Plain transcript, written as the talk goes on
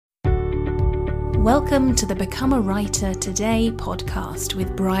Welcome to the Become a Writer Today podcast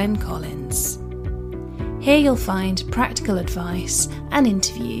with Brian Collins. Here you'll find practical advice and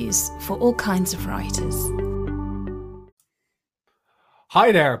interviews for all kinds of writers.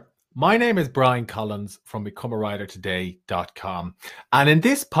 Hi there, my name is Brian Collins from becomeawritertoday.com, and in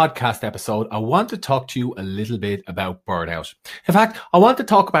this podcast episode I want to talk to you a little bit about burnout. In fact, I want to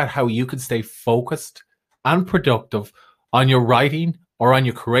talk about how you can stay focused and productive on your writing or on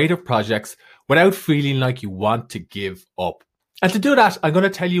your creative projects without feeling like you want to give up. And to do that, I'm going to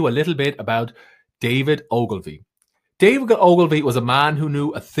tell you a little bit about David Ogilvy. David Ogilvy was a man who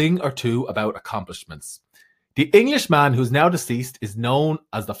knew a thing or two about accomplishments. The Englishman who's now deceased is known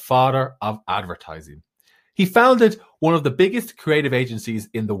as the father of advertising. He founded one of the biggest creative agencies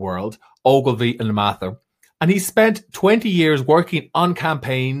in the world, Ogilvy and Mather, and he spent 20 years working on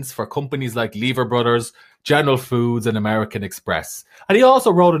campaigns for companies like Lever Brothers, General Foods and American Express. And he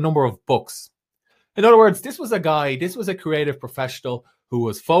also wrote a number of books. In other words, this was a creative professional who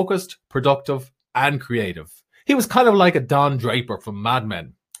was focused, productive, and creative. He was kind of like a Don Draper from Mad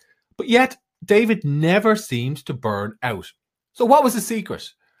Men. But yet, David never seemed to burn out. So what was the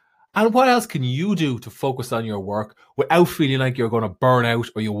secret? And what else can you do to focus on your work without feeling like you're going to burn out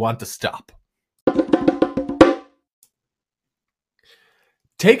or you want to stop?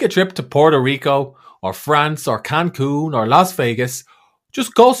 Take a trip to Puerto Rico or France or Cancun or Las Vegas.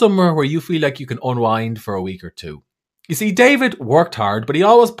 Just go somewhere where you feel like you can unwind for a week or two. You see, David worked hard, but he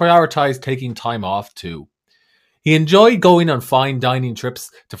always prioritized taking time off too. He enjoyed going on fine dining trips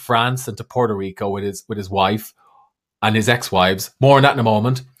to France and to Puerto Rico with his wife and his ex-wives. More on that in a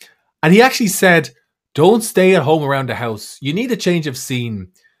moment. And he actually said, don't stay at home around the house. You need a change of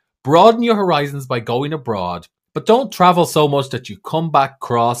scene. Broaden your horizons by going abroad, but don't travel so much that you come back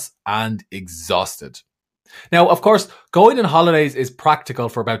cross and exhausted. Now, of course, going on holidays is practical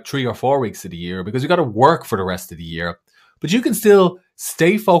for about 3 or 4 weeks of the year because you've got to work for the rest of the year. But you can still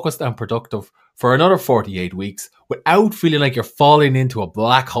stay focused and productive for another 48 weeks without feeling like you're falling into a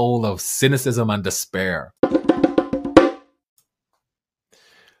black hole of cynicism and despair.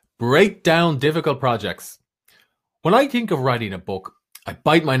 Break down difficult projects. When I think of writing a book, I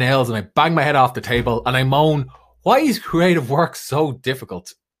bite my nails and I bang my head off the table and I moan, why is creative work so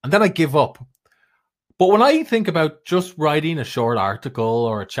difficult? And then I give up. But when I think about just writing a short article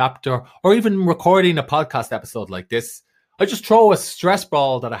or a chapter or even recording a podcast episode like this, I just throw a stress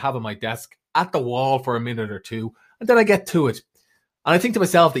ball that I have on my desk at the wall for a minute or two, and then I get to it. And I think to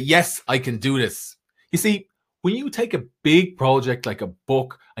myself that, yes, I can do this. You see, when you take a big project like a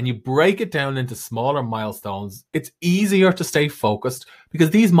book and you break it down into smaller milestones, it's easier to stay focused because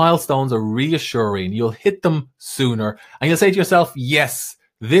these milestones are reassuring. You'll hit them sooner and you'll say to yourself, yes,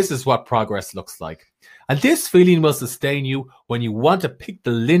 this is what progress looks like. And this feeling will sustain you when you want to pick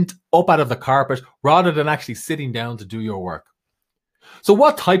the lint up out of the carpet rather than actually sitting down to do your work. So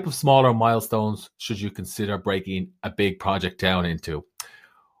what type of smaller milestones should you consider breaking a big project down into?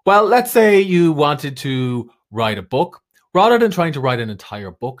 Well, let's say you wanted to write a book. Rather than trying to write an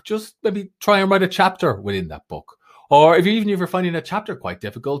entire book, just maybe try and write a chapter within that book. Or if you're finding a chapter quite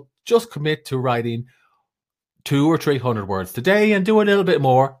difficult, just commit to writing 200 or 300 words today and do a little bit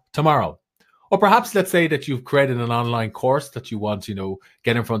more tomorrow. Or perhaps let's say that you've created an online course that you want to,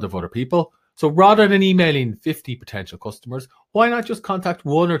 get in front of other people. So rather than emailing 50 potential customers, why not just contact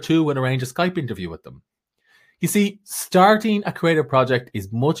 1 or 2 and arrange a Skype interview with them? You see, starting a creative project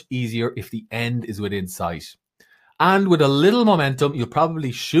is much easier if the end is within sight. And with a little momentum, you'll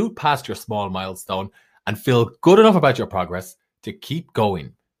probably shoot past your small milestone and feel good enough about your progress to keep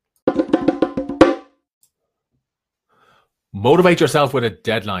going. Motivate yourself with a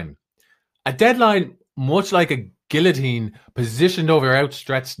deadline. A deadline, much like a guillotine positioned over your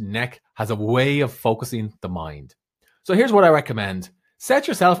outstretched neck, has a way of focusing the mind. So here's what I recommend. Set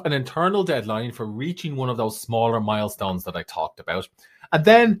yourself an internal deadline for reaching one of those smaller milestones that I talked about, and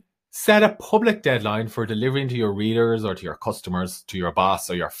then set a public deadline for delivering to your readers or to your customers, to your boss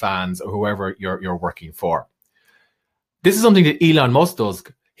or your fans or whoever you're working for. This is something that Elon Musk does.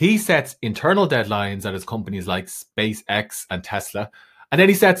 He sets internal deadlines at his companies like SpaceX and Tesla, and then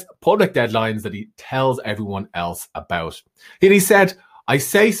he sets public deadlines that he tells everyone else about. And he said, I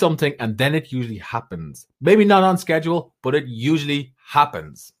say something and then it usually happens. Maybe not on schedule, but it usually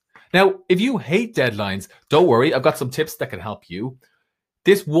happens. Now, if you hate deadlines, don't worry. I've got some tips that can help you.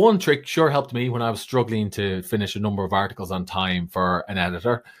 This one trick sure helped me when I was struggling to finish a number of articles on time for an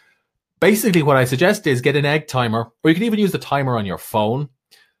editor. Basically, what I suggest is get an egg timer, or you can even use the timer on your phone.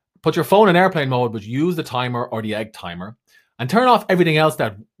 Put your phone in airplane mode, but use the timer or the egg timer. And turn off everything else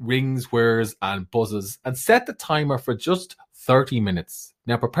that rings, whirs, and buzzes, and set the timer for just 30 minutes.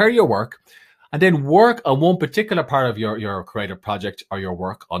 Now prepare your work And then work on one particular part of your creative project or your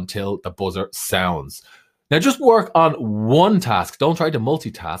work until the buzzer sounds. Now, just work on one task. Don't try to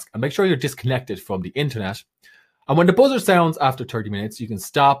multitask, and make sure you're disconnected from the internet. And when the buzzer sounds after 30 minutes, you can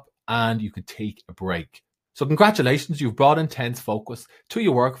stop and you can take a break. So congratulations, you've brought intense focus to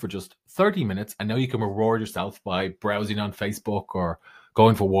your work for just 30 minutes, and now you can reward yourself by browsing on Facebook or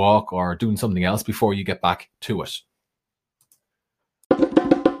going for a walk or doing something else before you get back to it.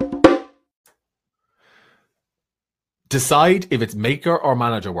 Decide if it's maker or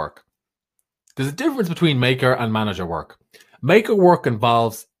manager work. There's a difference between maker and manager work. Maker work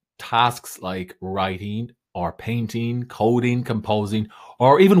involves tasks like writing or painting, coding, composing,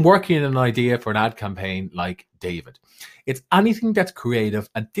 or even working on an idea for an ad campaign like David. It's anything that's creative,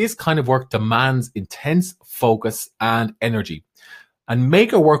 and this kind of work demands intense focus and energy. And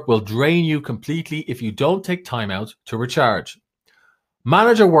maker work will drain you completely if you don't take time out to recharge.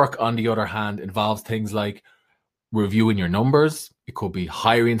 Manager work, on the other hand, involves things like reviewing your numbers. It could be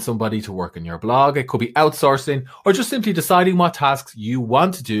hiring somebody to work on your blog. It could be outsourcing, or just simply deciding what tasks you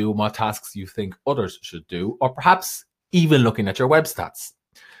want to do and what tasks you think others should do, or perhaps even looking at your web stats.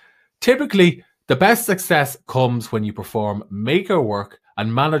 Typically, the best success comes when you perform maker work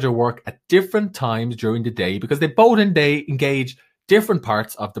and manager work at different times during the day, because they both engage different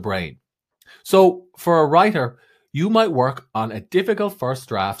parts of the brain. So for a writer, you might work on a difficult first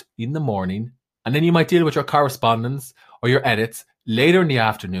draft in the morning, and then you might deal with your correspondence or your edits later in the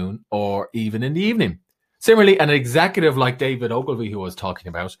afternoon or even in the evening. Similarly, an executive like David Ogilvy, who I was talking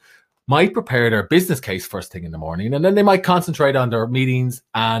about, might prepare their business case first thing in the morning, and then they might concentrate on their meetings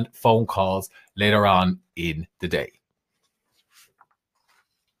and phone calls later on in the day.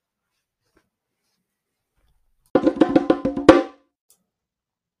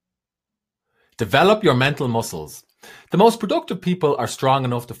 Develop your mental muscles. The most productive people are strong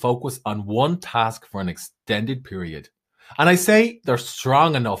enough to focus on one task for an extended period. And I say they're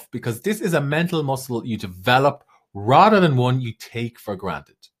strong enough because this is a mental muscle you develop rather than one you take for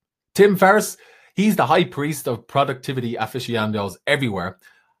granted. Tim Ferriss, he's the high priest of productivity aficionados everywhere.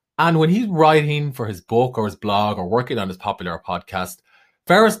 And when he's writing for his book or his blog or working on his popular podcast,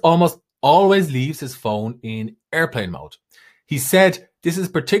 Ferriss almost always leaves his phone in airplane mode. He said, "This is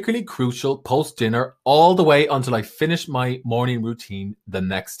particularly crucial post-dinner all the way until I finish my morning routine the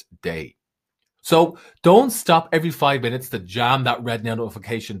next day." So don't stop every 5 minutes to jam that red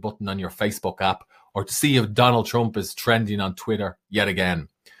notification button on your Facebook app or to see if Donald Trump is trending on Twitter yet again.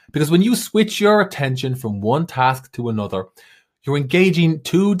 Because when you switch your attention from one task to another, you're engaging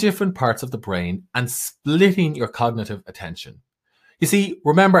two different parts of the brain and splitting your cognitive attention. You see,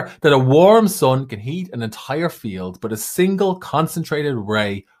 remember that a warm sun can heat an entire field, but a single concentrated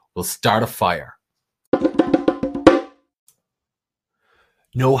ray will start a fire.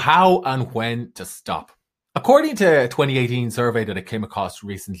 Know how and when to stop. According to a 2018 survey that I came across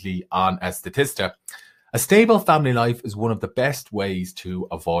recently on Statista, a stable family life is one of the best ways to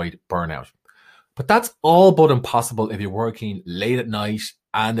avoid burnout. But that's all but impossible if you're working late at night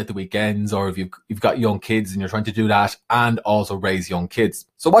and at the weekends, or if you've got young kids and you're trying to do that and also raise young kids.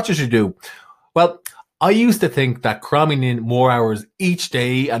 So what should you do? Well, I used to think that cramming in more hours each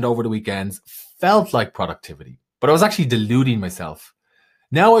day and over the weekends felt like productivity, but I was actually deluding myself.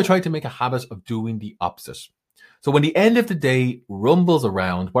 Now I try to make a habit of doing the opposite. So when the end of the day rumbles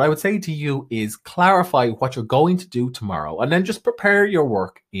around, what I would say to you is clarify what you're going to do tomorrow and then just prepare your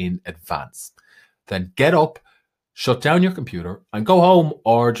work in advance. Then get up, shut down your computer and go home,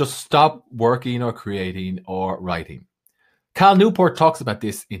 or just stop working or creating or writing. Cal Newport talks about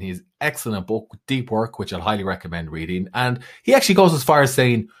this in his excellent book, Deep Work, which I'll highly recommend reading. And he actually goes as far as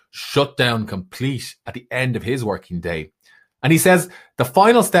saying, shut down complete at the end of his working day. And he says, the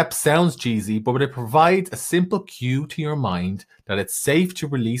final step sounds cheesy, but it provides a simple cue to your mind that it's safe to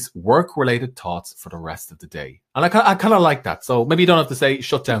release work-related thoughts for the rest of the day. And I kind of like that. So maybe you don't have to say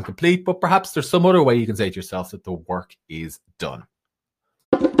shut down complete, but perhaps there's some other way you can say to yourself that the work is done.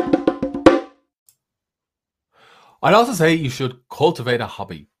 I'd also say you should cultivate a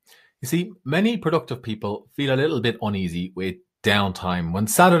hobby. You see, many productive people feel a little bit uneasy with downtime. When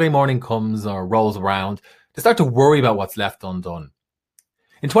Saturday morning comes or rolls around, they start to worry about what's left undone.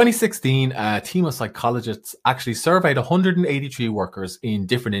 In 2016, a team of psychologists actually surveyed 183 workers in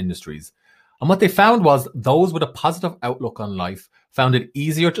different industries. And what they found was those with a positive outlook on life found it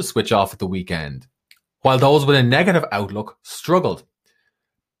easier to switch off at the weekend, while those with a negative outlook struggled.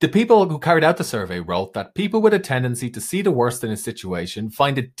 The people who carried out the survey wrote that people with a tendency to see the worst in a situation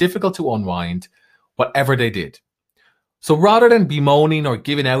find it difficult to unwind whatever they did. So rather than bemoaning or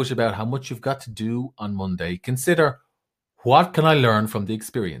giving out about how much you've got to do on Monday, consider, what can I learn from the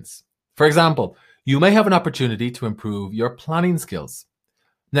experience? For example, you may have an opportunity to improve your planning skills.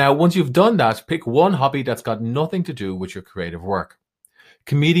 Now, once you've done that, pick one hobby that's got nothing to do with your creative work.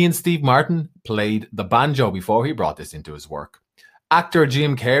 Comedian Steve Martin played the banjo before he brought this into his work. Actor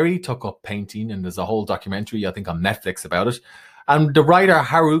Jim Carrey took up painting, and there's a whole documentary, I think, on Netflix about it. And the writer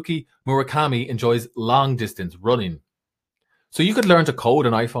Haruki Murakami enjoys long-distance running. So you could learn to code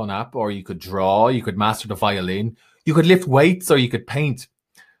an iPhone app, or you could draw, you could master the violin, you could lift weights, or you could paint.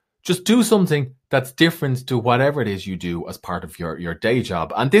 Just do something that's different to whatever it is you do as part of your day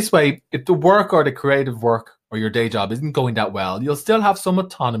job. And this way, if the work or the creative work or your day job isn't going that well, you'll still have some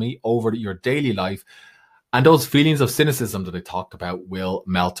autonomy over your daily life. And those feelings of cynicism that I talked about will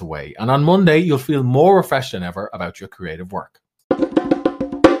melt away. And on Monday, you'll feel more refreshed than ever about your creative work.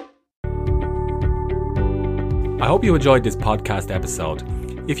 I hope you enjoyed this podcast episode.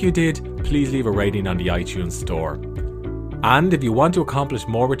 If you did, please leave a rating on the iTunes store. And if you want to accomplish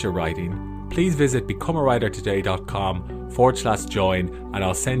more with your writing, please visit becomeawritertoday.com/join and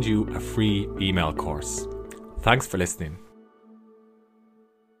I'll send you a free email course. Thanks for listening.